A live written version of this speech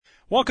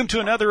Welcome to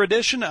another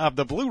edition of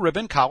the Blue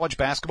Ribbon College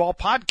Basketball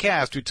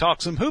Podcast. We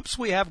talk some hoops,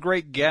 we have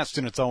great guests,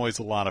 and it's always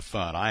a lot of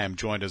fun. I am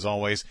joined, as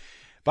always,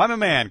 by my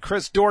man,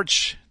 Chris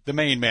Dortch, the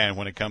main man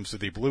when it comes to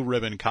the Blue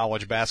Ribbon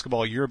College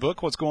Basketball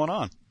Yearbook. What's going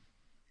on?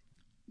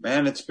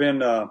 Man, it's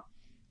been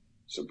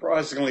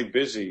surprisingly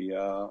busy.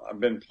 I've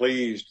been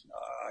pleased.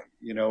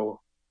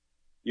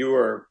 You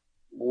were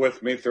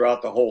with me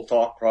throughout the whole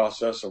thought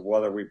process of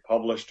whether we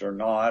published or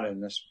not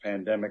in this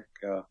pandemic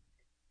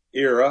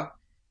era,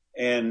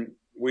 and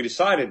we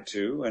decided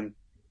to, and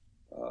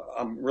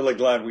I'm really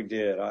glad we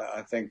did.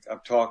 I think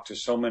I've talked to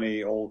so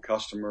many old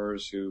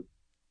customers who,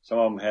 some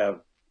of them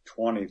have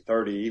 20,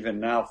 30, even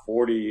now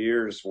 40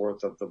 years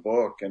worth of the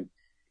book, and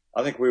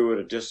I think we would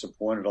have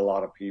disappointed a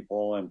lot of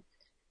people. And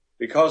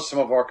because some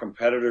of our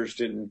competitors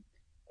didn't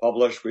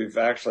publish, we've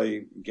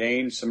actually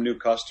gained some new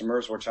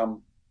customers, which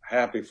I'm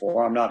happy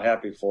for. I'm not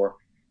happy for,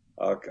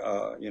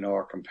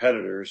 our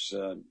competitors'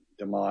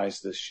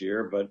 demise this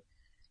year, but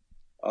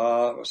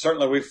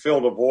certainly we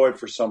filled a void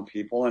for some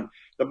people. And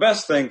the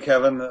best thing,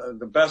 Kevin,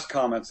 the best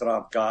comments that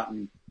I've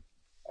gotten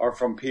are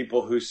from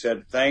people who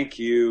said, thank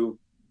you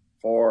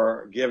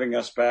for giving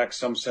us back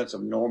some sense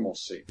of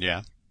normalcy.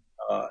 Yeah.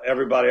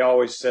 Everybody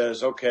always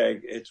says, okay,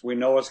 we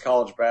know it's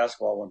college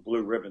basketball when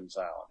Blue Ribbon's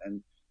out.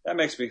 And that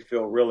makes me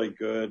feel really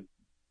good,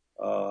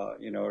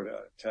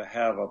 to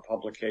have a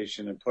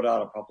publication and put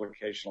out a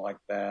publication like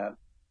that.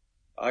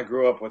 I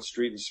grew up with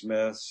Street and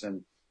Smiths,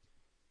 and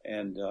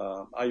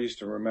I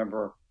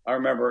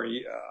remember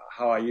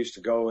how I used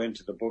to go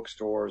into the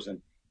bookstores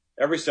and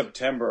every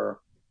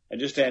September and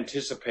just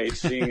anticipate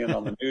seeing it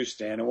on the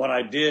newsstand. And when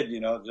I did,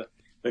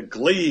 the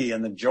glee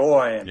and the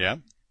joy, and yeah.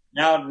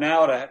 Now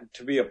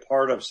to be a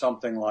part of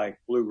something like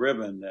Blue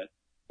Ribbon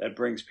that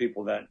brings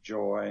people that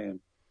joy. And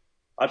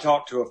I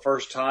talked to a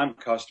first time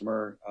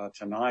customer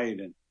tonight,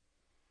 and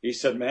he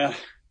said, man,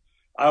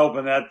 I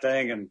opened that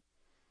thing and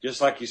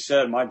just like you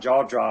said, my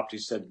jaw dropped. He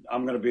said,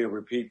 I'm going to be a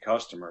repeat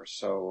customer.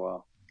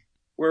 So,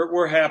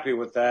 we're happy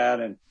with that.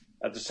 And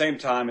at the same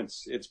time,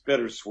 it's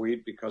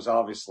bittersweet because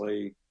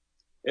obviously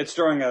it's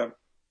during a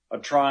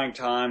trying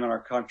time in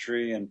our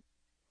country. And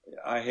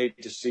I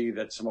hate to see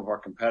that some of our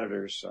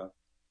competitors,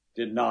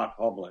 did not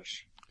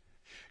publish.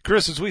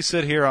 Chris, as we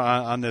sit here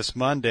on this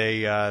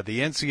Monday, the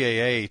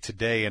NCAA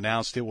today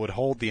announced it would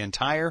hold the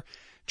entire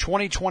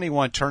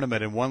 2021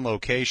 tournament in one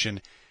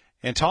location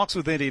and talks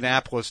with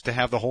Indianapolis to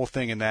have the whole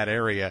thing in that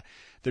area.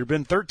 There have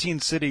been 13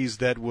 cities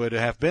that would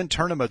have been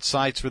tournament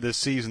sites for this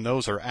season.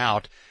 Those are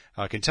out.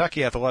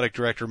 Kentucky Athletic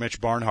Director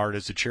Mitch Barnhart,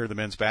 as the chair of the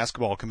men's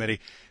basketball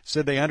committee,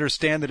 said they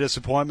understand the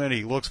disappointment.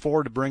 He looks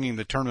forward to bringing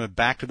the tournament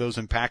back to those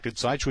impacted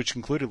sites, which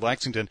included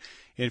Lexington,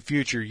 in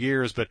future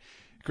years. But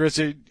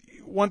Chris,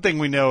 one thing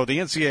we know, the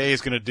NCAA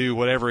is going to do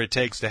whatever it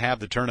takes to have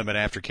the tournament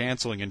after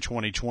canceling in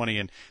 2020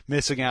 and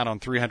missing out on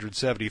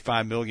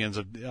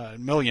 $375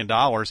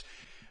 million.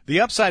 The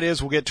upside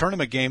is we'll get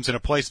tournament games in a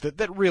place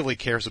that really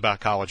cares about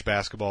college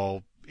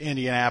basketball.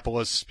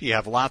 Indianapolis, you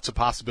have lots of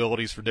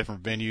possibilities for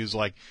different venues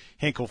like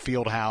Hinkle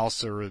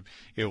Fieldhouse or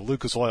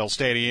Lucas Oil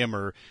Stadium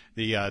or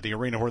the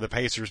arena where the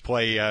Pacers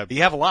play.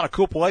 You have a lot of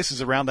cool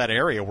places around that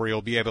area where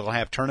you'll be able to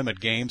have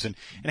tournament games and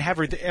have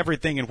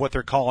everything in what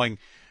they're calling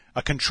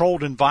a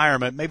controlled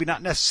environment, maybe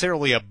not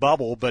necessarily a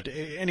bubble, but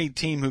any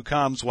team who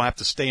comes will have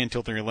to stay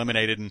until they're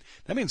eliminated, and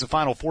that means the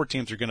Final Four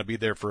teams are going to be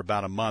there for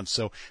about a month.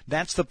 So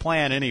that's the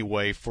plan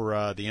anyway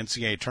for the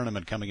NCAA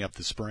tournament coming up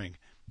this spring.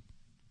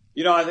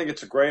 I think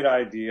it's a great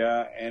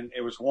idea, and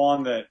it was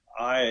one that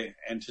I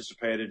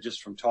anticipated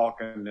just from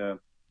talking to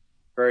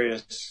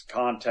various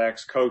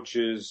contacts,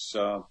 coaches,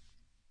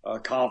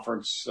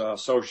 conference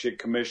associate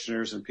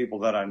commissioners, and people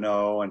that I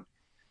know. And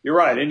you're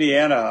right,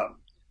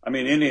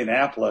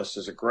 Indianapolis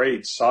is a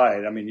great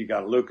site. You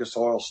got Lucas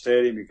Oil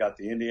Stadium, you got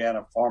the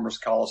Indiana Farmers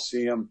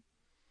Coliseum,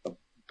 the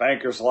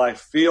Bankers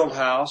Life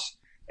Fieldhouse,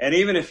 and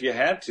even if you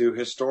had to,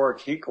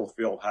 historic Hinkle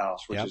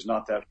Fieldhouse, which is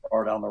not that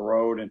far down the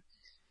road.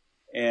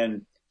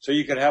 And so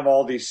you could have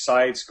all these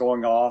sites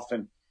going off,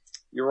 and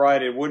you're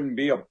right, it wouldn't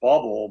be a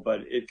bubble, but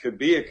it could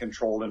be a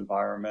controlled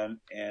environment,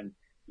 and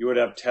you would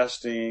have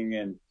testing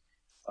and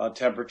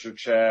temperature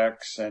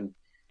checks. And,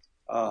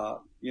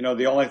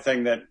 the only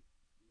thing that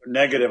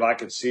negative I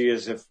could see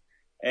is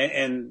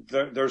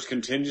there's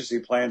contingency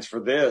plans for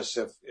this.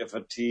 If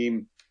a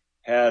team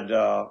had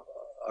a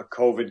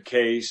COVID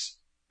case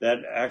that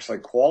actually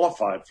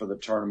qualified for the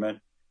tournament,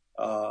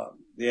 the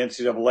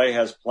NCAA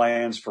has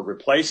plans for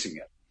replacing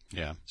it.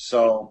 Yeah.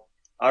 So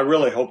I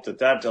really hope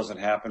that doesn't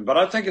happen, but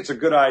I think it's a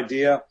good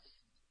idea.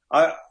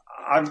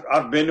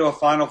 I've been to a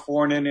Final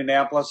Four in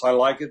Indianapolis. I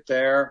like it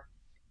there.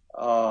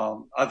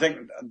 I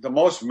think the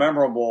most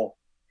memorable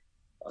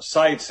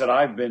sites that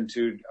I've been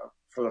to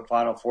for the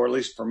Final Four, at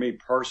least for me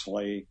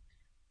personally,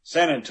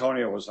 San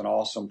Antonio was an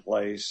awesome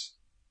place.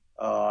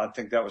 I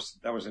think that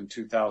was in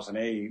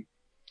 2008,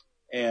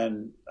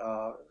 and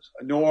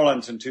New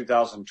Orleans in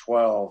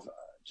 2012.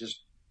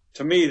 Just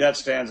to me, that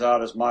stands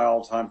out as my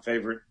all-time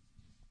favorite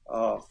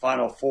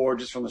Final Four,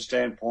 just from the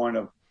standpoint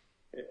of,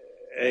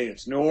 hey,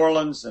 it's New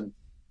Orleans, and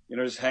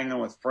just hanging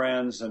with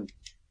friends, and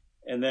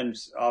and then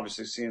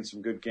obviously seeing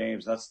some good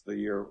games. That's the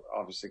year,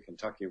 obviously,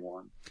 Kentucky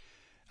won.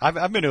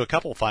 I've been to a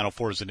couple of Final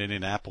Fours in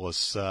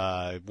Indianapolis.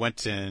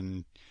 Went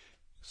in,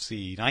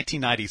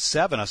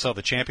 1997. I saw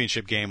the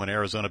championship game when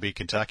Arizona beat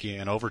Kentucky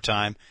in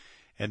overtime.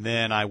 And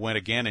then I went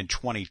again in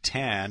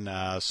 2010,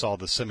 saw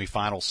the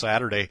semifinal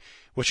Saturday,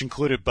 which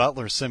included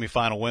Butler's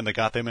semifinal win that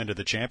got them into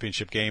the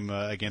championship game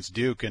against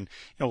Duke, and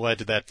led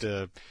to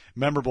that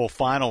memorable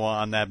final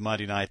on that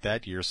Monday night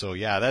that year. So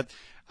yeah,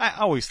 I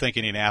always think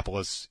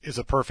Indianapolis is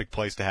a perfect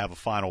place to have a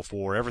Final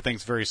Four.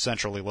 Everything's very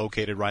centrally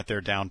located right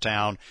there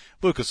downtown.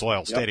 Lucas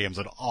Oil Stadium's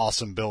an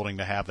awesome building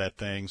to have that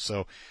thing.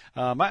 So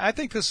I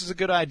think this is a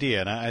good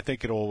idea, and I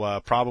think it'll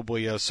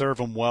probably serve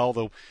them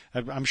well.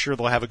 I'm sure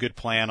they'll have a good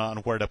plan on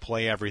where to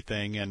play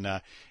everything,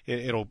 and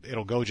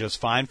it'll go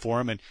just fine for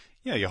them. And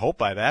you hope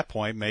by that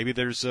point maybe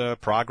there's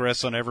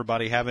progress on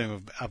everybody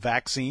having a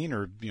vaccine,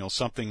 or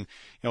something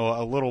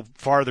a little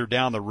farther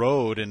down the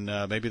road, and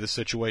maybe the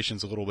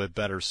situation's a little bit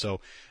better. So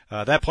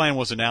that plan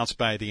was announced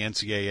by the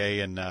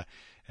NCAA,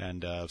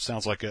 and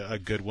sounds like a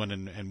good one,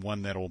 and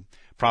one that'll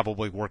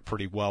probably work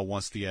pretty well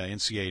once the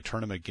NCAA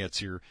tournament gets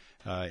here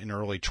in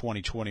early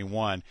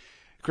 2021.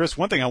 Chris,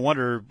 one thing I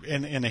wonder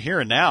in the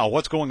here and now,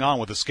 what's going on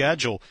with the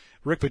schedule?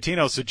 Rick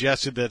Pitino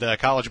suggested that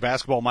college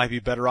basketball might be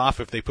better off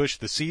if they push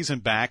the season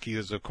back. He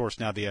is, of course,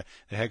 now the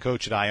head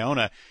coach at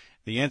Iona.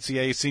 The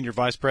NCAA Senior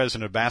Vice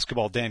President of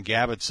Basketball, Dan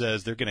Gavitt,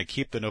 says they're going to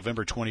keep the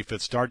November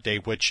 25th start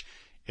date, which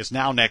is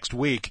now next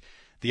week.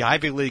 The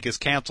Ivy League has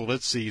canceled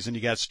its season.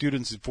 You got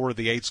students in 4 of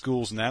the 8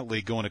 schools in that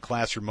league going to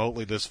class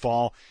remotely this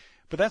fall.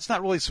 But that's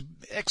not really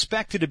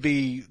expected to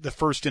be the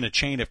first in a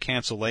chain of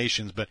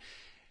cancellations. But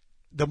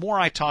the more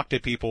I talk to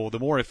people, the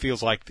more it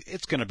feels like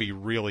it's going to be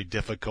really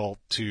difficult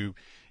to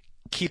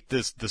keep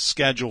the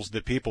schedules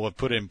that people have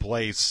put in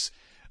place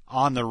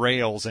on the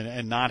rails,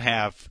 and not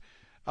have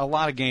a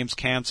lot of games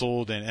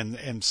canceled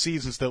and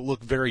seasons that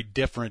look very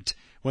different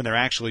when they're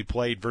actually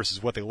played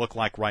versus what they look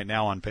like right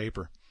now on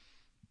paper.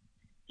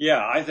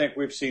 Yeah, I think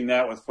we've seen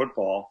that with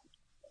football.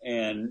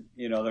 And,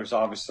 there's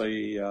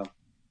obviously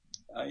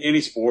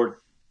any sport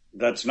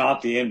that's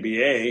not the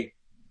NBA.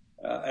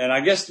 And I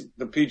guess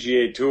the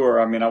PGA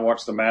Tour, I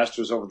watched the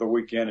Masters over the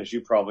weekend, as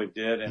you probably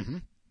did.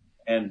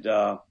 And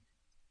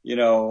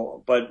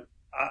but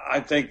I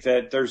think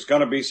that there's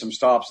going to be some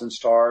stops and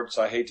starts.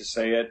 I hate to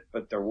say it,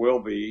 but there will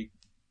be.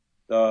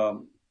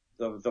 The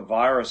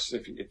virus,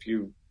 if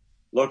you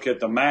look at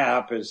the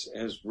map, has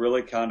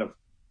really kind of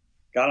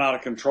gotten out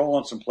of control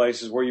in some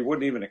places where you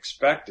wouldn't even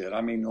expect it.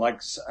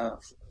 Like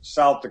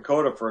South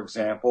Dakota, for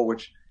example,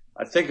 which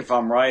I think, if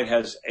I'm right,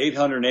 has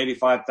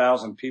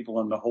 885,000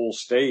 people in the whole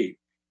state.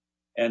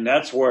 And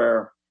that's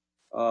where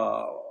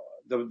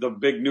the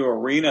big new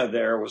arena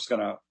there was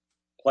going to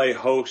play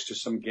host to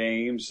some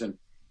games. And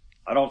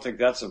I don't think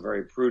that's a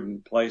very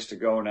prudent place to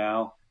go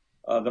now.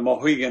 The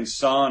Mohegan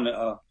Sun,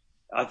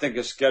 I think,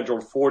 has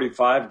scheduled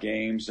 45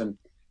 games, and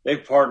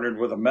they've partnered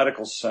with a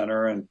medical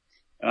center, and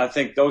I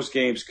think those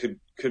games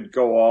could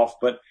go off.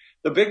 But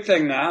the big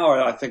thing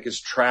now, I think, is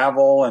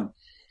travel, and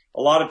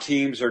a lot of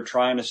teams are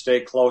trying to stay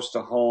close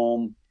to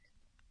home.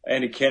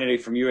 Andy Kennedy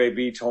from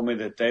UAB told me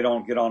that they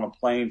don't get on a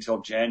plane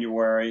till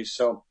January.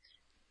 So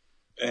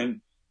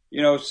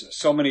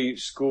many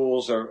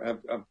schools have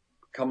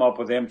come up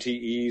with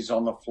MTEs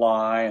on the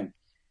fly,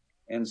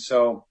 and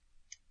so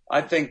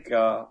I think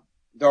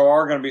there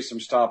are going to be some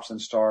stops and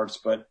starts,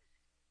 but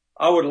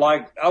I would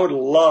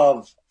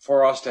love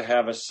for us to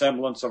have a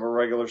semblance of a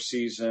regular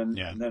season,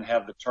 and then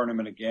have the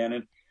tournament again.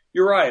 And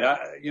you're right.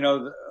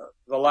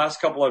 The last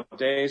couple of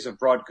days have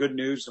brought good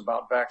news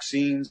about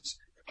vaccines.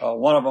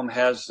 One of them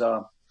has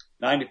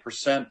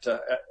 90%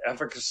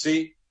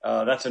 efficacy.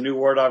 That's a new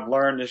word I've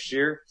learned this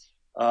year.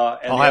 And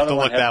I'll have to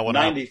look that one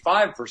up.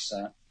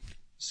 95%.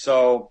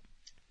 So,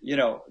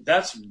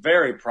 that's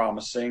very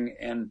promising.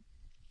 And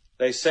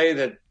they say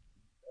that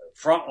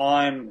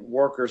frontline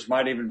workers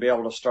might even be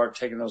able to start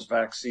taking those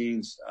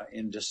vaccines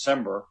in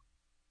December.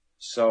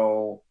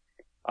 So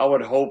I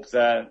would hope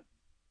that,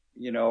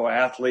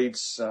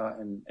 athletes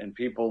and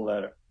people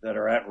that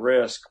are at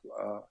risk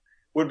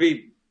would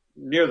be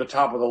near the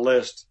top of the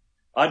list.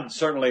 I'd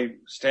certainly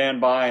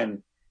stand by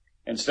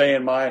and stay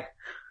in my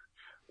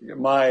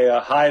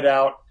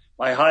hideout,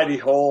 my hidey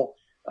hole,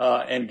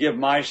 and give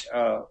my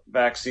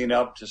vaccine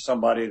up to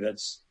somebody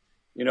that's,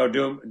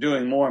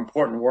 doing more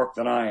important work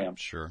than I am.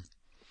 Sure.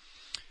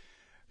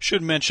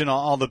 Should mention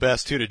all the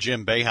best, too, to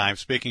Jim Boeheim.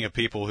 Speaking of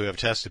people who have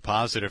tested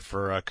positive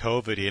for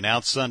COVID, he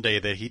announced Sunday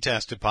that he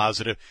tested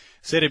positive,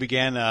 said he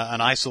began an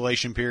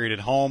isolation period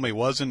at home. He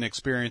wasn't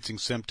experiencing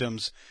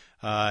symptoms,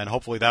 and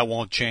hopefully that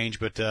won't change.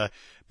 But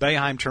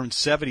Boeheim turned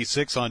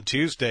 76 on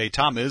Tuesday.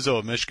 Tom Izzo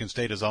of Michigan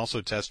State has also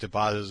tested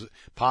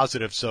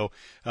positive. So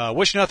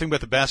wish nothing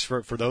but the best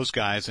for those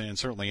guys, and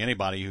certainly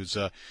anybody who's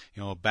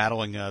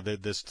battling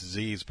this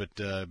disease. But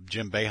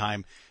Jim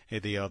Boeheim,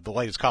 the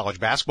latest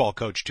college basketball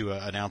coach to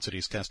announce that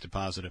he's tested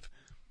positive.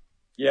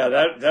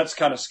 Yeah, that's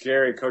kind of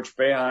scary. Coach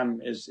Boeheim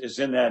is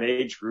in that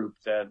age group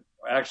that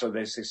actually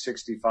they say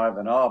 65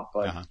 and up,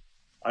 but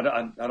I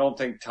don't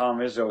think Tom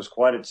Izzo is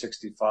quite at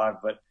 65.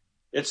 But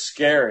it's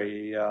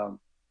scary.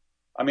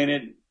 I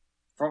mean,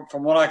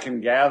 from what I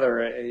can gather,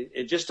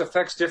 it just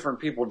affects different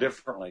people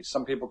differently.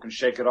 Some people can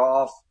shake it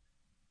off.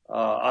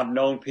 I've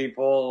known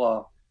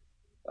people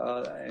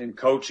and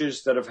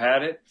coaches that have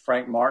had it.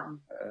 Frank Martin,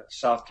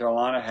 South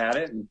Carolina, had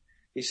it, and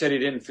he said he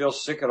didn't feel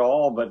sick at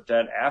all, but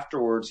that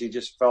afterwards he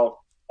just felt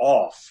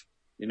off.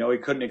 He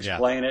couldn't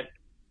explain it,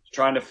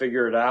 trying to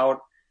figure it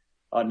out.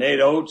 Nate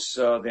Oates,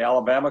 the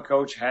Alabama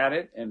coach, had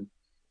it, and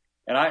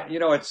I,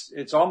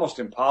 it's almost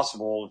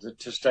impossible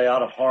to stay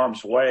out of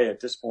harm's way at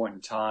this point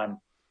in time,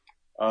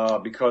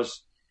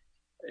 because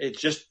it's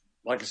just,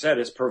 like I said,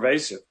 it's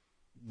pervasive.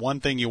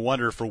 One thing you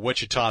wonder for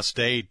Wichita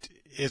State,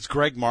 is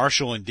Greg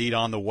Marshall indeed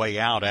on the way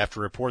out after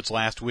reports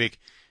last week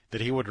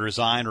that he would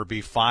resign or be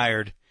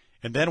fired?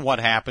 And then what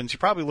happens? You're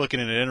probably looking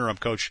at an interim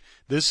coach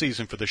this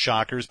season for the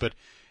Shockers, but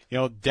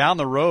down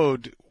the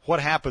road,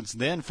 what happens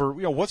then for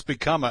what's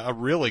become a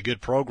really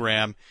good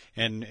program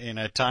and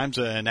at times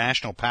a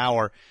national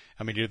power?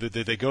 I mean, do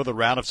they go the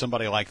route of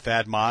somebody like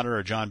Thad Matta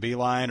or John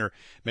Beilein, or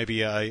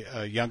maybe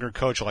a younger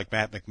coach like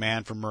Matt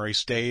McMahon from Murray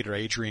State, or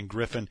Adrian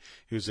Griffin,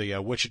 who's a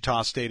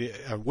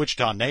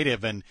Wichita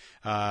native and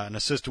an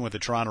assistant with the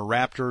Toronto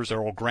Raptors,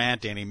 Earl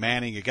Grant, Danny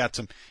Manning? You got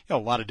some, a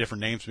lot of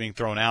different names being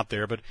thrown out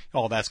there, but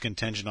all that's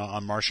contingent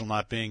on Marshall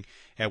not being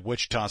at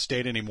Wichita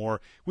State anymore.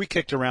 We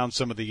kicked around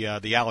some of the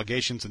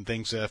allegations and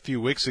things a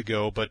few weeks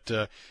ago, but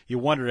you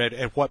wonder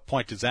at what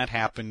point does that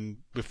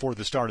happen before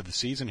the start of the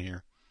season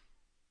here?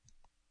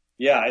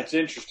 Yeah, it's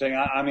interesting.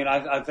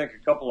 I think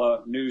a couple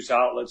of news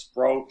outlets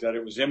broke that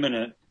it was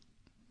imminent,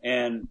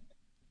 and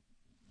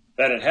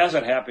that it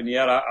hasn't happened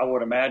yet. I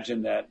would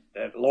imagine that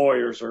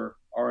lawyers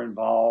are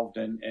involved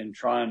in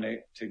trying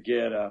to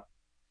get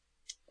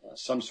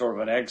some sort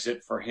of an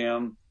exit for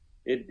him.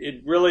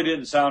 It really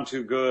didn't sound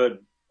too good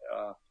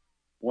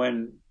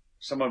when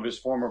some of his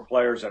former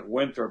players at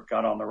Winthrop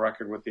got on the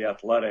record with the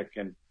Athletic,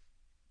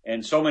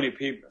 and so many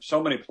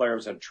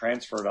players had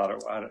transferred out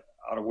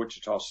of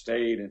Wichita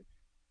State, and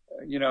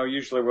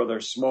usually where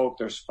there's smoke,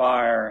 there's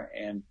fire.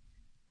 And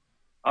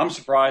I'm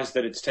surprised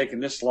that it's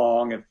taken this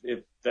long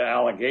if the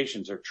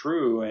allegations are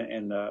true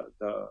and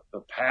the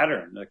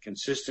pattern, the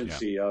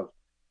consistency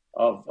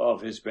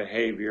of his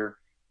behavior.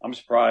 I'm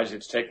surprised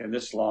it's taken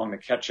this long to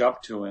catch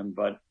up to him.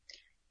 But,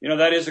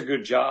 that is a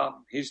good job.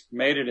 He's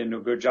made it into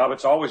a good job.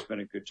 It's always been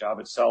a good job.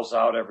 It sells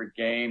out every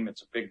game.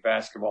 It's a big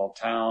basketball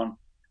town,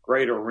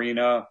 great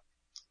arena,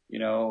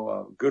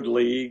 good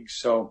league.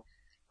 So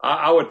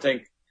I would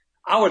think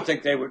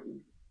they would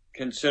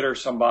consider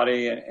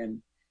somebody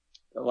and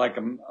like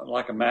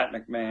a Matt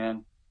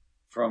McMahon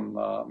from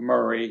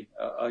Murray,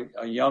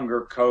 a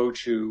younger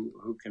coach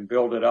who can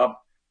build it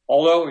up.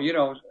 Although,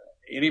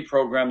 any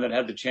program that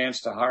had the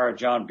chance to hire a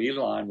John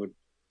Beilein would,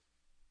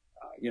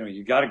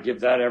 you got to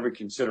give that every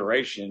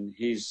consideration.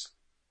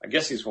 I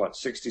guess he's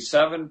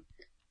 67,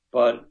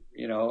 but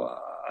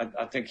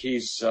I think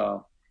he's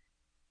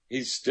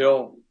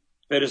still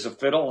fit as a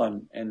fiddle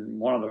and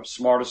one of the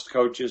smartest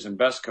coaches and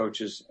best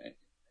coaches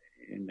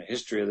in the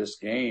history of this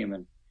game.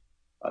 And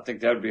I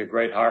think that would be a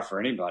great hire for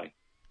anybody.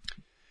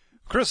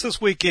 Chris,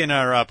 this week in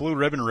our Blue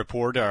Ribbon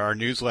Report, our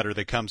newsletter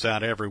that comes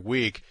out every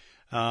week,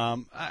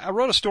 I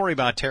wrote a story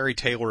about Terry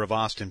Taylor of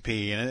Austin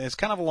Peay, and it's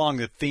kind of along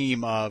the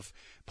theme of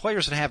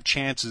players that have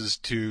chances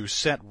to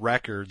set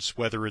records,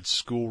 whether it's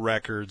school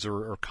records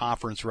or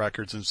conference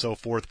records and so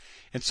forth.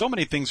 And so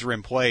many things are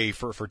in play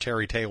for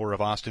Terry Taylor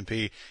of Austin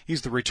Peay.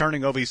 He's the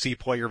returning OVC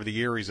Player of the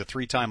Year. He's a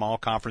 3-time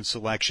All-Conference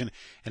selection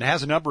and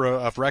has a number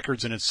of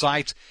records in his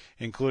sights,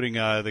 including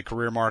the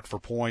career mark for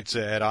points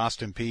at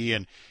Austin Peay.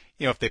 And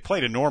if they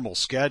played a normal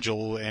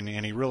schedule and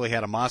he really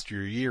had a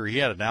monster year, he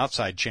had an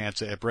outside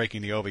chance at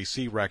breaking the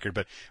OVC record,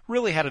 but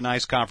really had a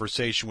nice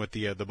conversation with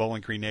the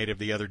Bowling Green native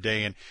the other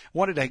day, and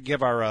wanted to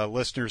give our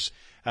listeners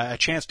a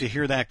chance to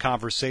hear that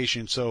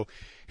conversation. So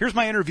here's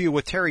my interview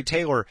with Terry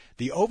Taylor,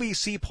 the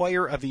OVC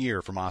Player of the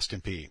Year from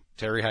Austin Peay.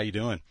 Terry, how you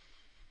doing?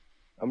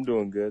 I'm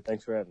doing good.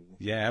 Thanks for having me.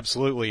 Yeah,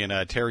 absolutely.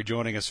 And Terry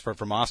joining us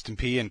from Austin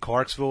Peay in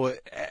Clarksville.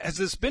 Has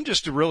this been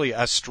just really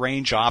a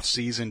strange off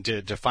season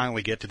to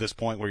finally get to this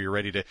point where you're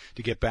ready to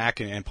get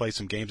back and play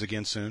some games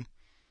again soon?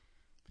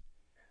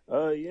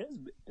 Yeah,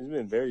 it's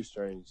been very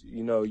strange.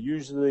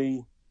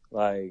 Usually,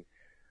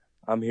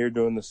 I'm here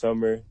during the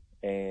summer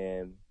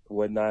and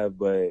whatnot,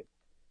 but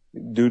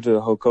due to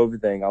the whole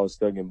COVID thing, I was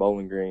stuck in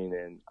Bowling Green,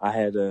 and I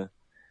had to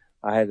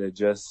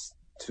adjust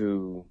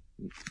to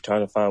trying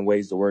to find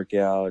ways to work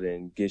out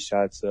and get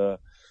shots up.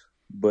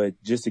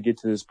 But just to get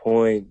to this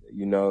point,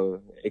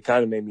 it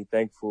kind of made me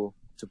thankful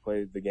to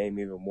play the game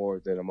even more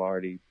than I'm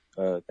already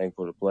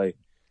thankful to play.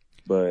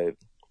 But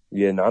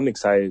yeah, no, I'm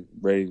excited,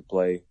 ready to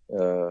play.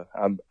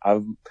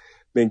 I've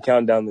been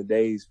counting down the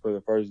days for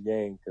the first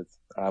game because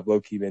I've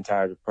low-key been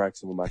tired of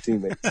practicing with my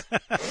teammates.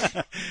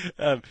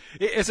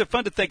 Is it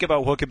fun to think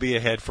about what could be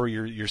ahead for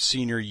your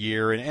senior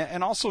year?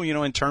 And also,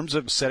 in terms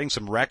of setting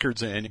some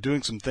records and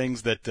doing some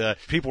things that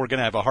people are going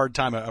to have a hard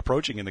time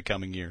approaching in the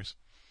coming years?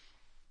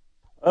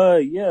 Yeah,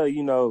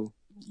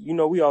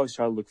 we always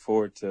try to look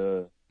forward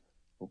to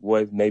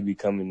what may be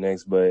coming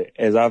next. But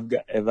as I've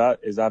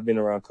been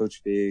around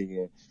Coach Fig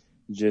and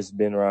just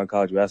been around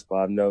college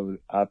basketball,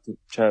 I've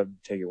tried to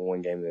take it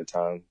one game at a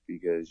time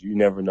because you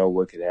never know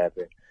what could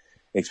happen,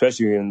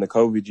 especially in the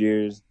COVID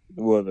years.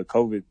 Well, the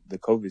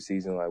COVID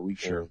season, like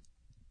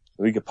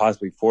we could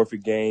possibly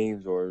forfeit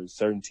games or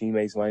certain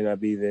teammates might not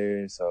be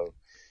there. So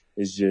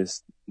it's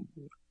just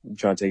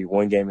trying to take it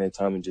one game at a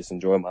time and just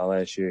enjoy my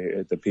last year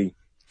at the P.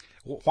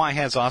 Why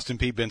has Austin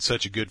Peay been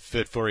such a good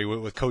fit for you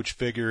with Coach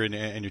Figger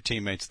and your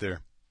teammates there?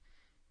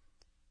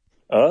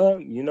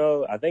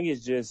 I think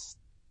it's just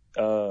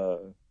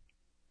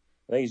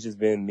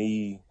been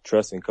me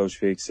trusting Coach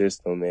Fig's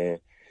system and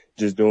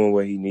just doing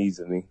what he needs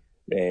of me.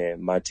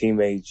 And my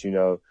teammates,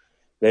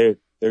 they're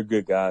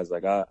good guys.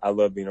 Like I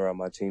love being around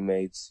my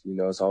teammates.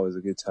 It's always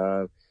a good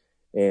time.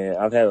 And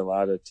I've had a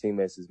lot of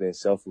teammates that's been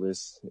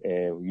selfless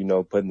and,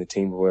 putting the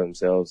team before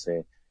themselves.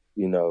 And,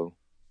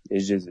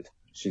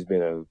 she's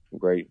been a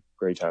great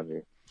time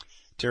here.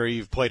 Terry,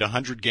 you've played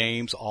 100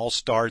 games, all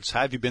starts.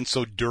 How have you been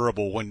so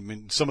durable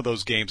when some of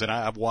those games, and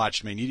I've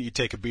watched, man, you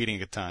take a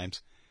beating at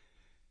times?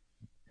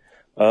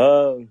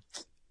 It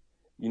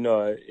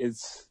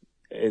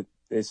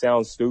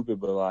sounds stupid,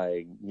 but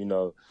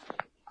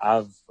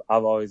I've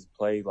always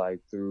played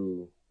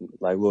through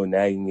little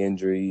nagging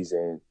injuries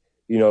and,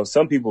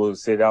 some people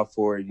sit out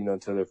for it,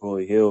 until they're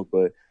fully healed.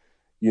 But,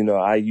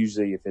 I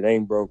usually, if it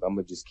ain't broke, I'm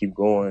going to just keep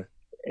going.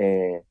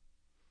 And,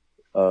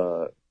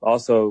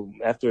 also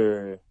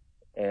after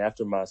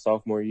my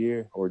sophomore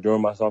year or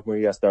during my sophomore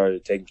year, I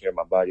started taking care of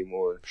my body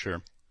more.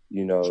 Sure.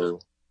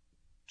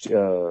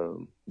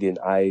 Getting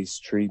ice,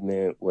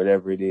 treatment,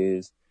 whatever it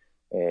is,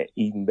 and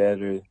eating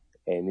better,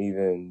 and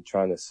even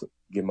trying to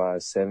get my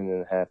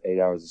 7.5, 8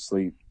 hours of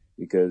sleep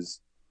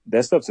because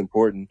that stuff's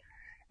important.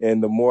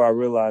 And the more I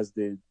realized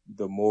it,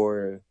 the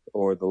more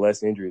or the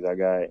less injuries I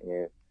got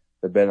and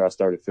the better I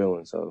started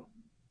feeling. So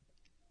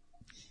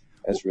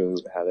that's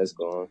really how that's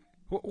going.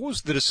 What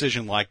was the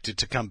decision like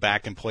to come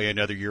back and play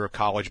another year of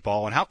college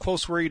ball, and how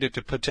close were you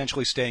to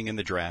potentially staying in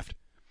the draft?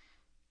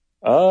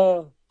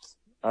 After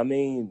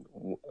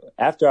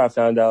I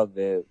found out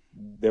that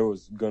there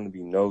was going to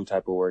be no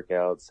type of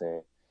workouts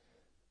and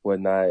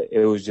whatnot,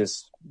 it was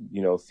just,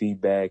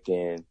 feedback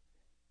and,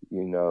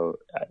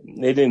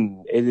 it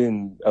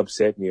didn't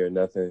upset me or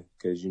nothing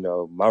because,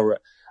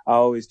 I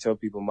always tell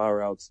people my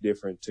route's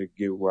different to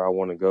get where I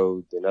want to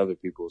go than other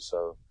people.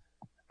 So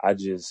I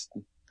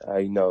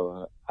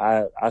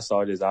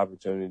saw this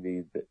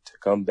opportunity to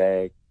come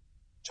back,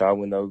 try to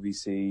win the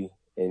OVC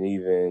and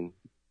even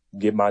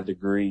get my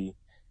degree.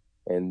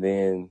 And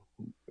then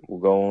we'll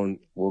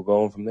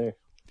go on from there.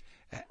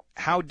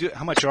 How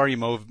much are you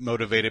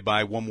motivated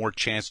by one more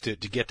chance to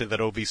get to that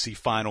OVC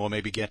final and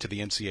maybe get to the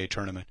NCAA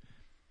tournament?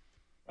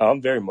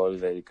 I'm very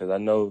motivated because I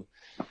know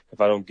if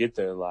I don't get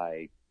there,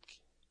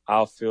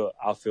 I'll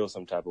feel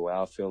some type of way.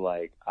 I'll feel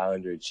like I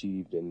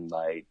underachieved in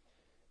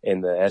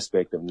the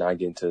aspect of not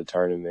getting to the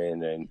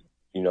tournament and,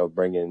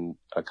 bringing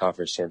a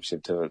conference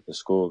championship to the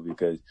school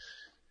because,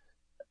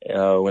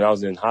 when I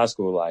was in high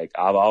school, I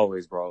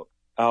always brought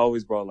a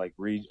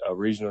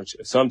regional,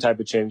 some type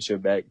of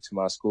championship back to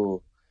my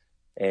school.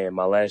 And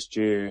my last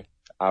year,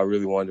 I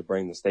really wanted to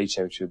bring the state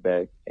championship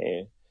back.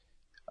 And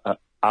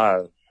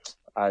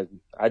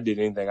I did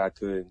anything I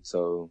could.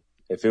 So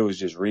if it was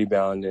just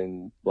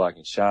rebounding,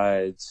 blocking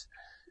shots,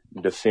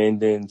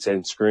 defending,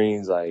 setting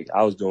screens, I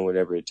was doing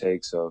whatever it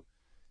takes. So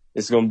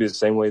it's going to be the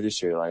same way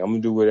this year. I'm going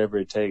to do whatever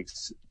it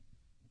takes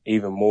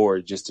even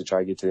more just to try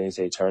to get to the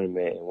NCAA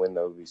tournament and win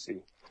the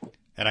OVC.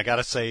 And I got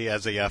to say,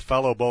 as a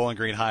fellow Bowling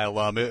Green High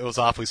alum, it was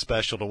awfully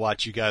special to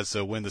watch you guys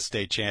win the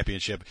state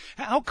championship.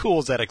 How cool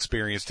is that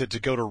experience to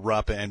go to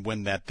Rupp and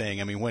win that thing?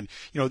 I mean, when,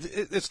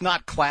 it's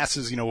not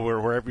classes,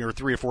 where every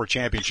 3 or 4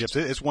 championships.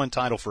 It's one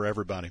title for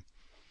everybody.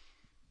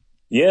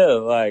 Yeah,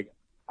 I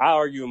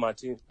argue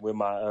with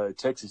my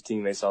Texas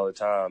teammates all the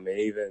time, and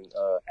even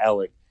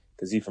Alec,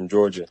 because he's from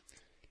Georgia.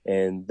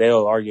 And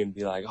they'll argue and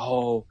be like,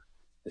 oh,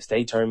 the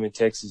state tournament,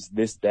 Texas,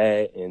 this,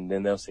 that, and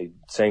then they'll say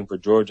same for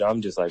Georgia.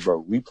 I'm just like, bro,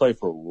 we play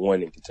for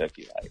one in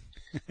Kentucky.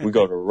 We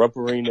go to Rupp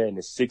Arena and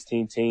it's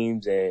 16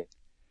 teams, and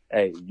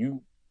hey,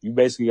 you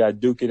basically got to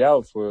duke it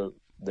out for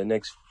the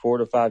next 4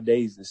 to 5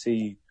 days to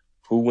see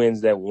who wins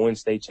that one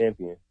state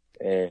champion.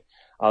 And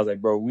I was like,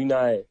 bro, we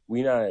not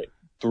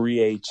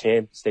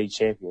 3A state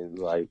champions.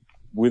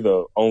 We're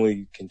the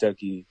only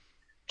Kentucky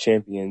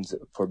champions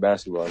for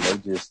basketball.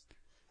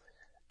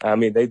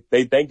 And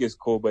they think it's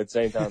cool, but at the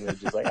same time, they're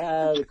just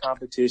the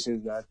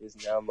competition's not this.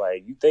 And I'm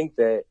like, you think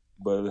that,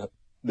 but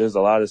there's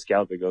a lot of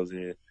scout that goes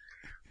in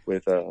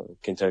with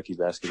Kentucky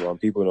basketball, and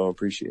people don't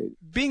appreciate it.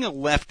 Being a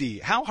lefty,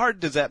 how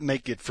hard does that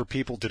make it for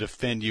people to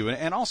defend you?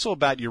 And also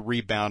about your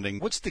rebounding,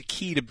 what's the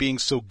key to being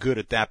so good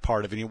at that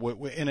part of it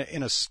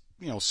in a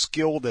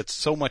skill that's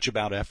so much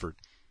about effort?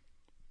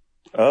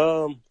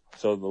 So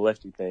the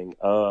lefty thing,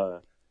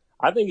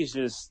 I think it's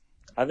just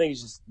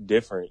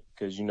different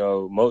because,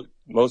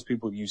 most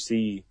people you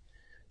see,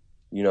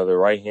 they're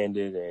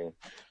right-handed and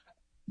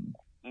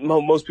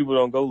most people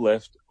don't go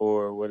left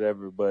or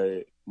whatever.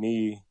 But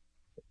me,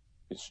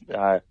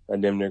 I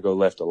damn near go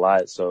left a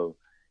lot. So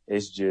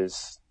it's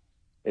just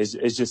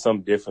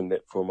something different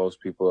for most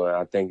people.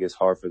 I think it's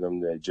hard for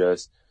them to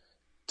adjust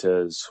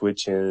to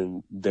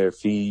switching their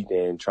feet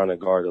and trying to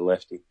guard a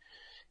lefty.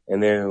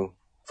 And then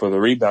for the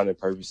rebounding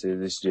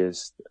purposes,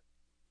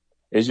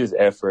 it's just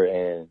effort.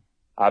 And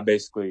I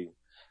basically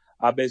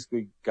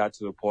got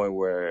to the point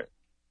where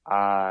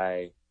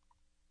I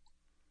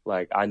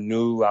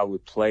knew I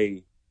would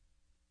play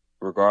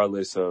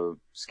regardless of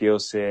skill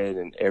set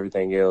and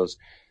everything else,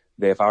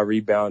 that if I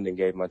rebound and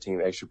gave my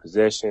team extra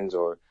possessions,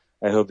 or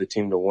I held the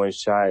team to one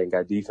shot and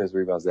got defense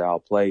rebounds, that I'll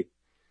play.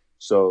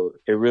 So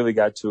it really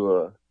got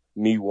to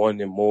me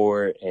wanting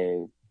more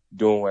and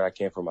doing what I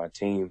can for my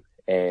team.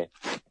 And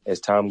as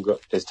time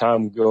goes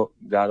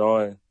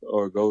on,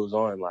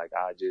 like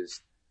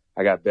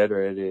I got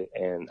better at it,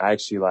 and I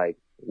actually like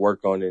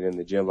work on it in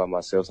the gym by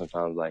myself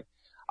sometimes. Like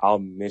I'll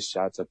miss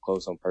shots up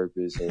close on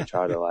purpose and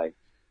try to like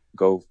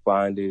go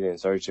find it and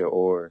search it.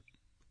 Or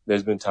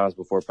there's been times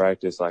before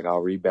practice, like I'll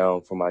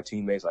rebound for my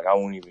teammates. Like I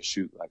won't even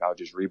shoot. Like I'll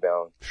just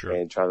rebound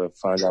and try to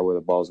find out where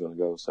the ball's going to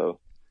go. So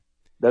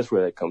that's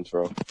where that comes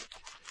from.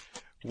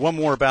 One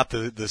more about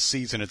the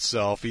season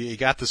itself. You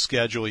got the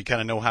schedule. You kind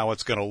of know how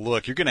it's going to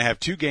look. You're going to have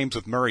 2 games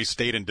with Murray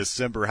State in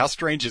December. How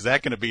strange is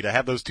that going to be to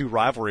have those 2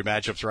 rivalry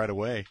matchups right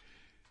away?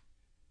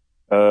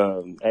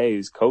 Hey,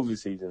 it's COVID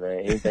season, man.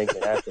 Anything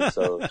can happen.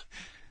 So,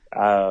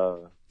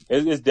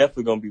 it's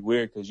definitely going to be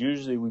weird, because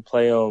usually we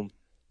play them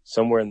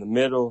somewhere in the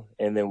middle,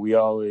 and then we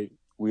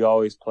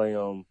always play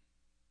them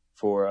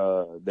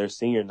for their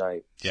senior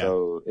night. Yeah.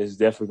 So it's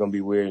definitely going to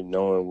be weird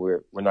knowing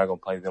we're not going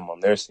to play them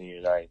on their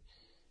senior night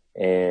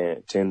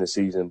and to end the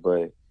season.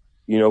 But,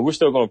 we're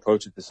still going to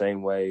approach it the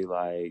same way.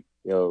 Like,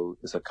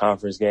 it's a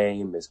conference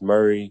game. It's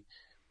Murray.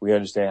 We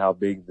understand how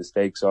big the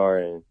stakes are,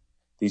 and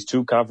these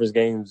 2 conference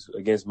games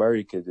against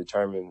Murray could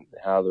determine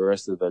how the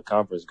rest of the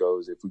conference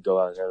goes if we go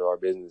out and handle our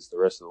business the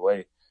rest of the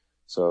way.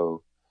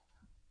 So,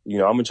 I'm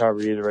going to try to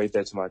reiterate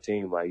that to my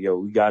team. Like,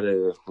 we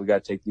gotta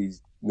take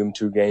them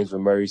 2 games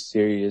with Murray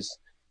serious.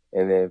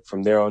 And then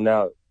from there on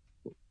out,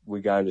 we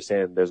got to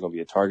understand that there's going to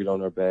be a target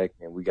on our back,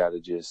 and we got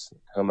to just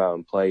come out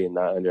and play and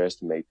not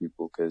underestimate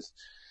people, because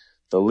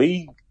the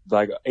league,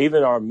 like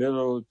even our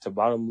middle to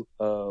bottom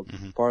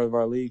part of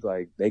our league,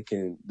 like they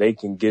can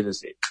get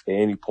us at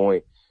any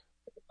point.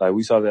 Like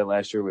we saw that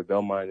last year with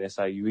Belmont and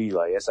SIUE.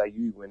 Like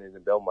SIUE went into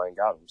Belmont and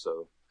got them,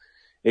 so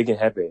it can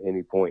happen at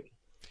any point.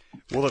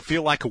 Will it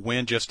feel like a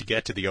win just to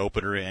get to the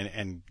opener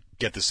and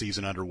get the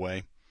season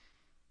underway?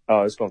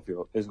 Oh, it's gonna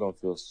feel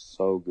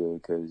so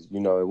good, because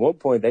at one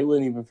point they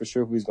wasn't even for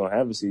sure if we was gonna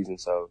have a season.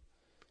 So,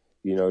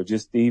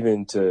 just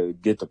even to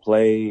get to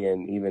play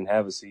and even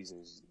have a season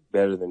is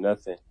better than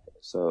nothing.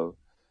 So,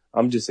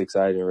 I'm just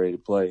excited and ready to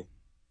play.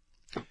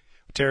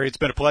 Terry, it's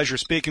been a pleasure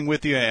speaking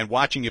with you and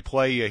watching you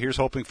play. Here's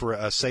hoping for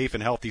a safe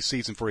and healthy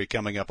season for you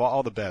coming up.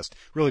 All the best.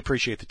 Really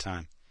appreciate the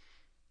time.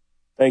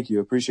 Thank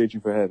you. Appreciate you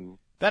for having me.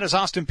 That is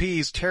Austin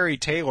Peay's Terry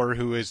Taylor,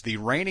 who is the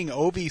reigning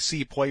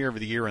OVC Player of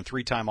the Year and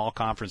 3-time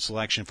All-Conference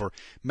selection for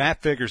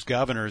Matt Figger's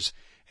Governors,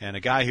 and a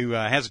guy who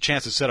has a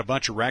chance to set a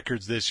bunch of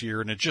records this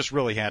year, and has just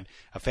really had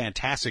a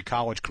fantastic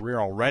college career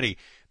already.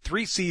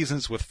 3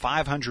 seasons with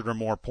 500 or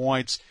more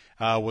points,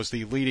 was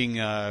the leading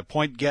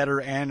point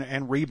getter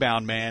and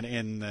rebound man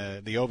in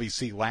the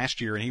OVC last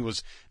year, and he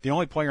was the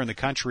only player in the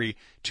country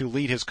to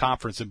lead his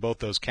conference in both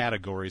those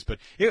categories. But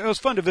it was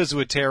fun to visit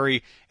with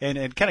Terry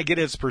and kind of get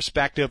his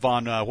perspective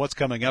on what's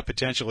coming up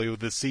potentially with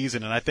this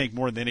season. And I think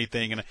more than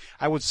anything, and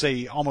I would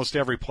say almost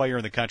every player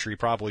in the country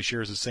probably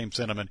shares the same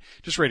sentiment,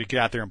 just ready to get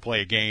out there and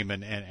play a game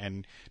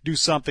and do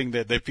something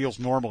that feels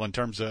normal in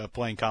terms of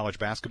playing college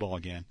basketball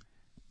again.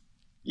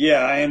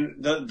 Yeah,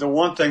 and the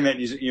one thing that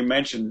you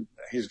mentioned,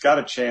 he's got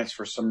a chance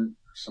for some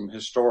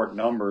historic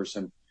numbers,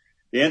 and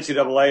the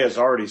NCAA has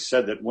already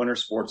said that winter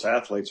sports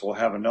athletes will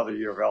have another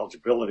year of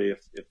eligibility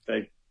if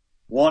they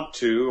want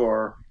to,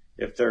 or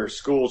if their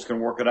schools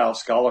can work it out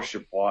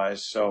scholarship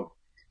wise. So,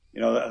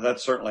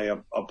 that's certainly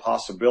a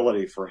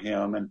possibility for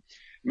him. And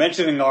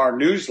mentioning our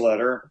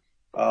newsletter,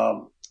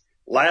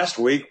 last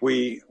week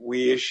we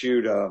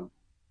issued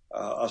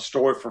a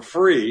story for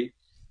free.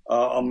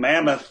 A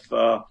mammoth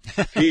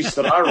piece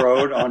that I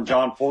wrote on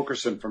John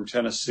Fulkerson from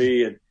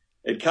Tennessee.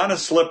 It kind of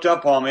slipped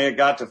up on me. It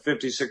got to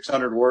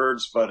 5,600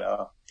 words,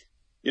 but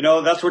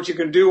that's what you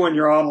can do when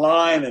you're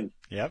online and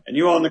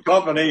you own the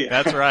company.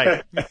 That's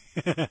right.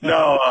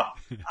 No,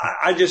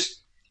 I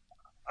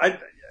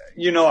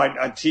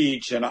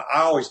teach, and I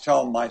always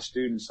tell my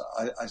students,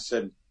 I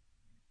said,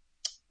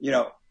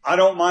 I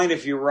don't mind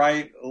if you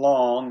write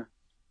long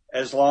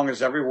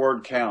as every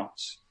word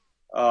counts.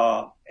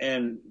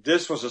 And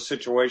this was a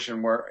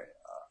situation where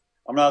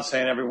I'm not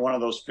saying every one of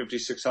those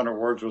 5,600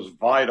 words was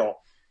vital,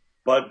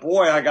 but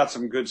boy, I got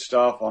some good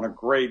stuff on a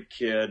great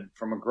kid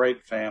from a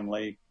great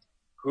family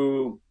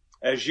who,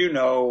 as you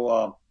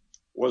know,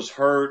 was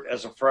hurt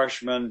as a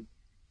freshman,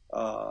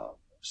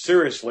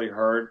 seriously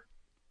hurt.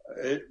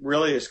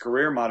 His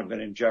career might have been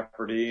in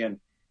jeopardy,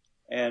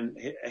 and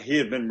he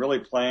had been really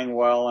playing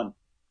well.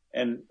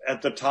 And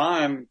at the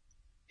time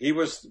he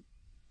was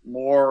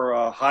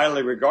more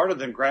highly regarded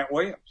than Grant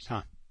Williams,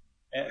 Huh.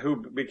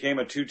 who became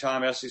a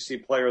 2-time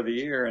SEC Player of the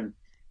Year.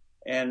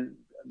 And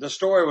the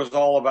story was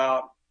all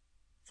about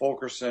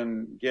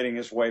Fulkerson getting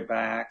his way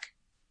back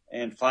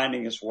and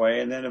finding his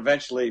way, and then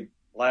eventually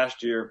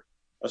last year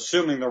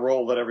assuming the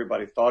role that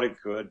everybody thought he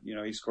could. You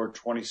know, he scored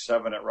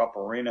 27 at Rupp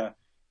Arena.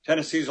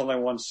 Tennessee's only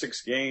won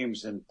 6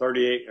 games in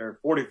 38 or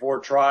 44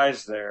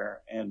 tries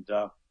there, and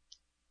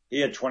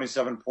he had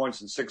 27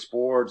 points and 6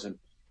 boards. And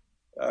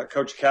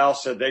Coach Cal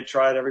said they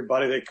tried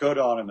everybody they could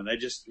on him, and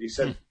he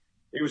said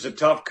it was a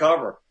tough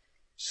cover.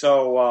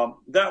 So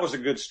that was a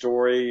good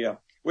story.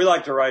 We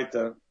like to write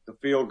the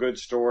feel-good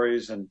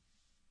stories and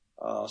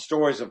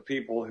stories of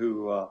people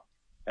who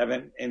have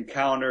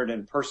encountered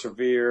and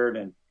persevered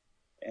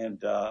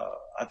and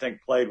I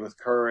think played with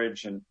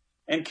courage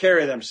and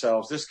carry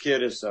themselves. This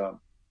kid is,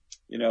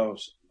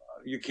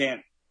 you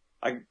can't.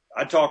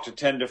 I talked to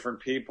 10 different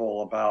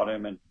people about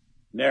him, and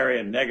nary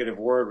a negative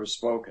word was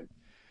spoken.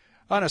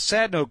 On a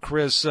sad note,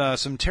 Chris,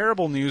 some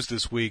terrible news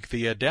this week.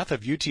 The death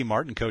of UT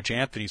Martin coach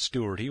Anthony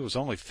Stewart. He was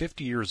only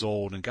 50 years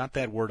old and got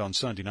that word on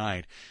Sunday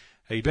night.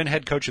 He'd been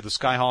head coach of the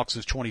Skyhawks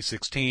since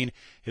 2016.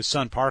 His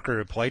son Parker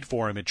had played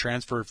for him, had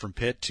transferred from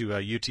Pitt to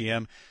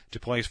UTM to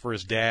play for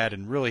his dad,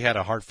 and really had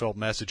a heartfelt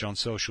message on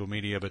social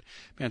media. But,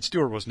 man,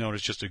 Stewart was known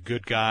as just a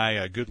good guy,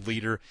 a good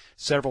leader.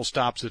 Several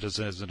stops as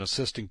an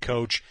assistant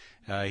coach.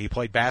 He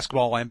played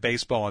basketball and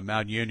baseball at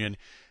Mount Union.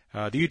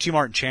 The UT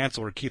Martin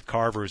Chancellor, Keith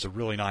Carver, is a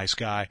really nice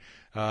guy.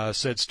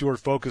 Said Stewart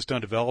focused on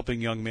developing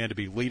young men to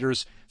be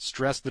leaders,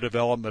 stressed the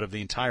development of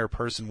the entire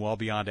person well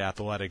beyond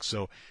athletics.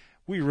 So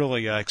we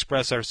really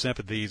express our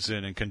sympathies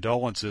and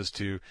condolences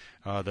to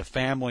the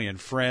family and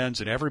friends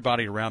and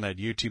everybody around that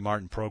UT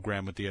Martin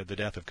program with the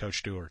death of Coach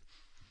Stewart.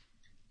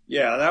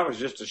 Yeah, that was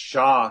just a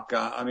shock.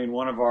 I mean,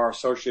 one of our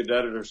associate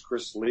editors,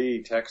 Chris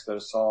Lee, texted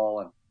us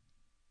all,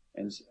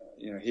 and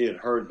he had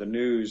heard the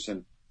news,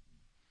 and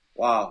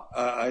wow,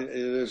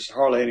 there's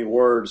hardly any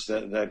words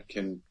that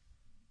can,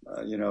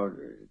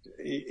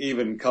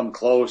 even come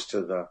close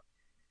to the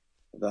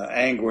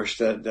anguish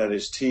that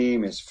his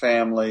team, his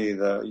family,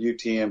 the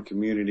UTM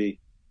community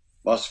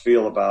must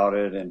feel about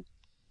it. And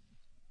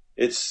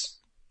it's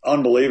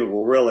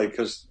unbelievable, really,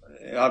 because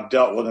I've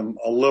dealt with him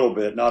a little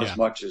bit, not as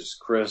much as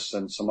Chris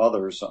and some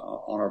others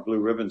on our Blue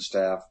Ribbon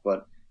staff,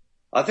 but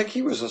I think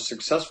he was a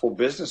successful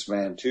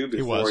businessman too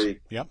before he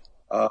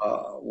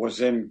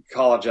was in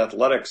college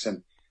athletics.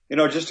 And,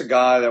 just a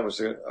guy that was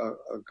a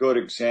good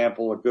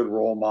example, a good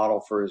role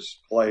model for his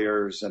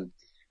players. And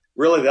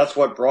really, that's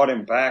what brought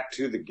him back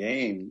to the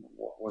game,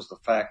 was the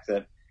fact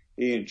that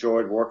he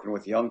enjoyed working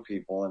with young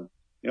people. And,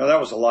 that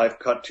was a life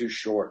cut too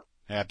short.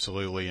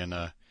 Absolutely. And,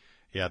 that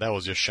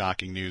was just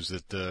shocking news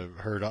that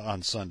heard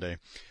on Sunday.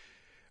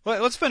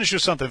 Well, let's finish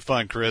with something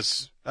fun,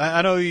 Chris.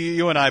 I know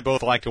you and I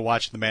both like to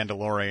watch The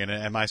Mandalorian,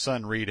 and my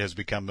son Reed has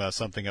become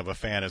something of a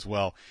fan as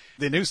well.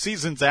 The new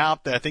season's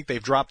out. I think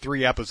they've dropped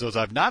 3 episodes.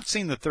 I've not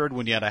seen the third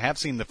one yet. I have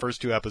seen the first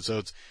 2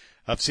 episodes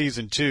of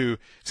season 2.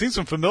 Seen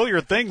some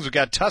familiar things. We've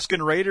got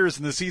Tusken Raiders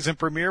in the season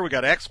premiere. We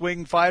got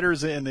X-Wing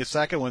fighters in the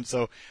second one.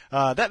 So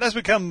that's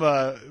become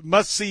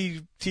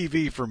must-see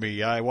TV for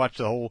me. I watched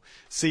the whole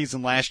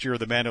season last year of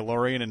The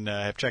Mandalorian and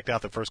have checked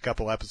out the first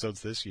couple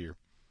episodes this year.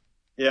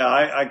 Yeah,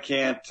 I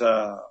can't.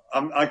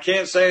 I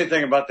can't say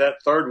anything about that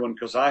third one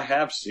because I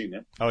have seen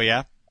it. Oh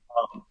yeah.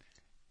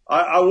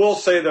 I will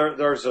say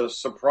there's a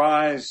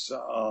surprise,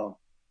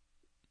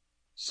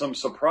 some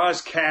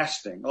surprise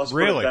casting. Let's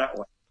put it that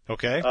way.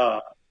 Okay.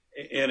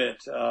 In it,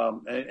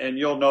 and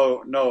you'll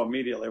know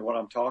immediately what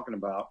I'm talking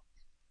about.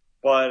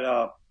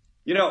 But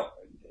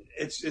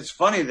it's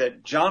funny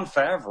that Jon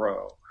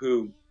Favreau,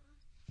 who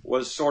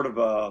was sort of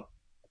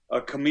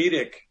a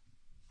comedic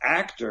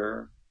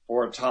actor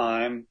for a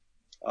time,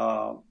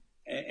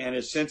 and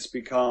has since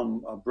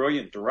become a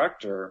brilliant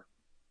director,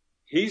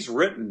 he's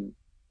written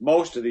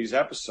most of these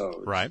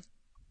episodes. Right.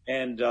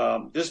 And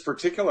this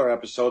particular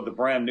episode, the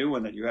brand new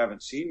one that you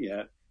haven't seen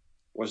yet,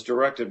 was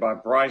directed by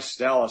Bryce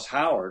Dallas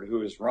Howard,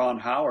 who is Ron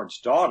Howard's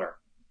daughter.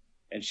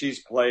 And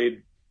she's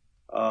played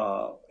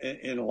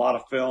in a lot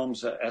of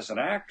films as an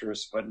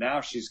actress, but now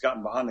she's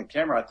gotten behind the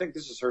camera. I think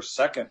this is her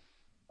second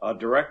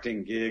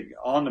directing gig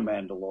on The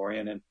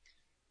Mandalorian. And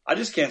I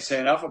just can't say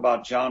enough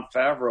about Jon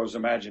Favreau's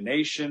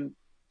imagination.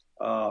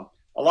 A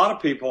lot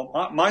of people,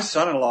 my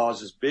son-in-law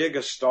is as big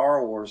a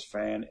Star Wars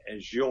fan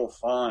as you'll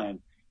find.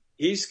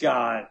 He's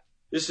got,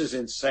 this is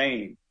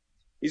insane,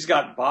 he's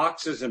got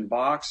boxes and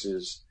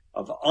boxes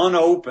of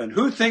unopened,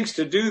 who thinks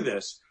to do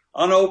this?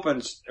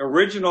 Unopened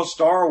original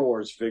Star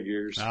Wars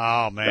figures.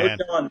 Oh, man.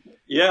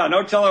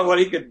 No telling what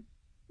he could,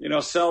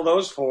 sell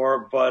those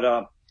for.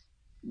 But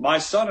my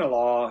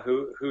son-in-law,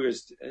 who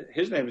is,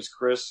 his name is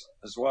Chris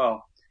as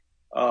well,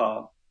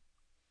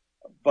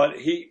 but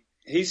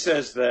he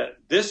says that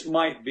this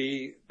might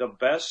be the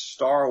best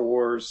Star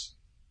Wars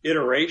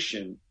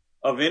iteration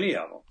of any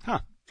of them,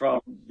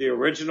 from the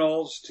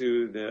originals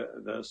to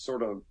the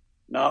sort of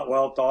not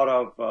well thought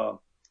of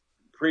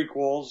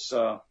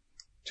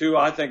to,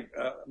 I think,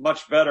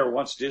 much better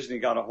once Disney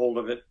got a hold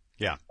of it.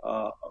 Yeah.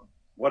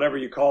 whatever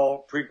you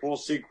call prequel,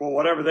 sequel,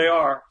 whatever they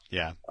are.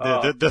 Yeah,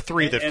 the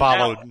three that and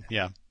followed. Now,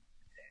 yeah,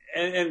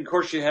 and of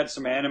course you had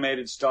some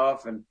animated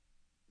stuff, and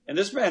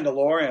this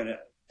Mandalorian,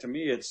 to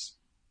me, it's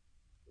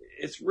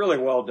really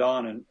well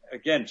done. And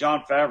again,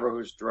 Jon Favreau,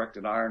 who's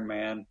directed Iron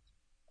Man,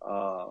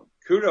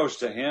 kudos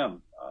to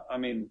him. I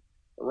mean,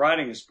 the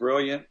writing is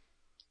brilliant.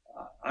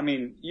 I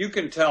mean, you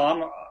can tell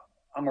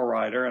I'm a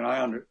writer, and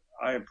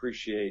I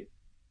appreciate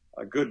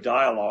a good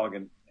dialogue,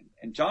 and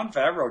Jon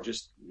Favreau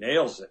just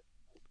nails it.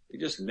 He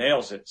just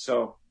nails it.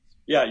 So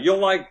yeah, you'll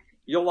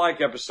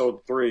like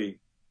episode 3.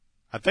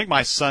 I think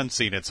my son's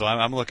seen it, so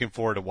I'm looking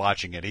forward to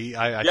watching it.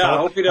 I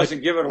hope he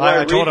doesn't give it away.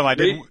 I told him I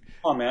didn't.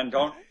 Come on, man,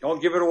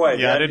 don't give it away.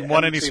 Yeah, I didn't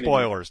want any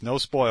spoilers. No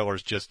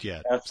spoilers just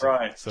yet. That's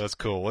right. So it's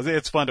cool.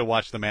 It's fun to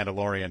watch The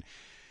Mandalorian.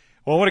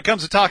 Well, when it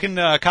comes to talking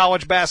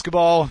college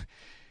basketball,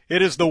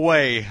 it is the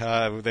way.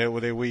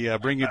 We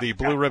bring you the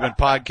Blue Ribbon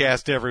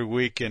podcast every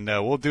week, and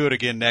we'll do it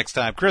again next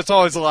time. Chris,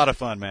 always a lot of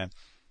fun, man.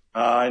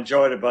 I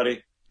enjoyed it,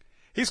 buddy.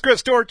 He's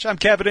Chris Storch. I'm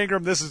Kevin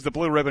Ingram. This is the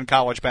Blue Ribbon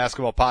College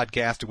Basketball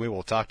Podcast, and we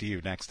will talk to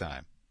you next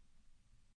time.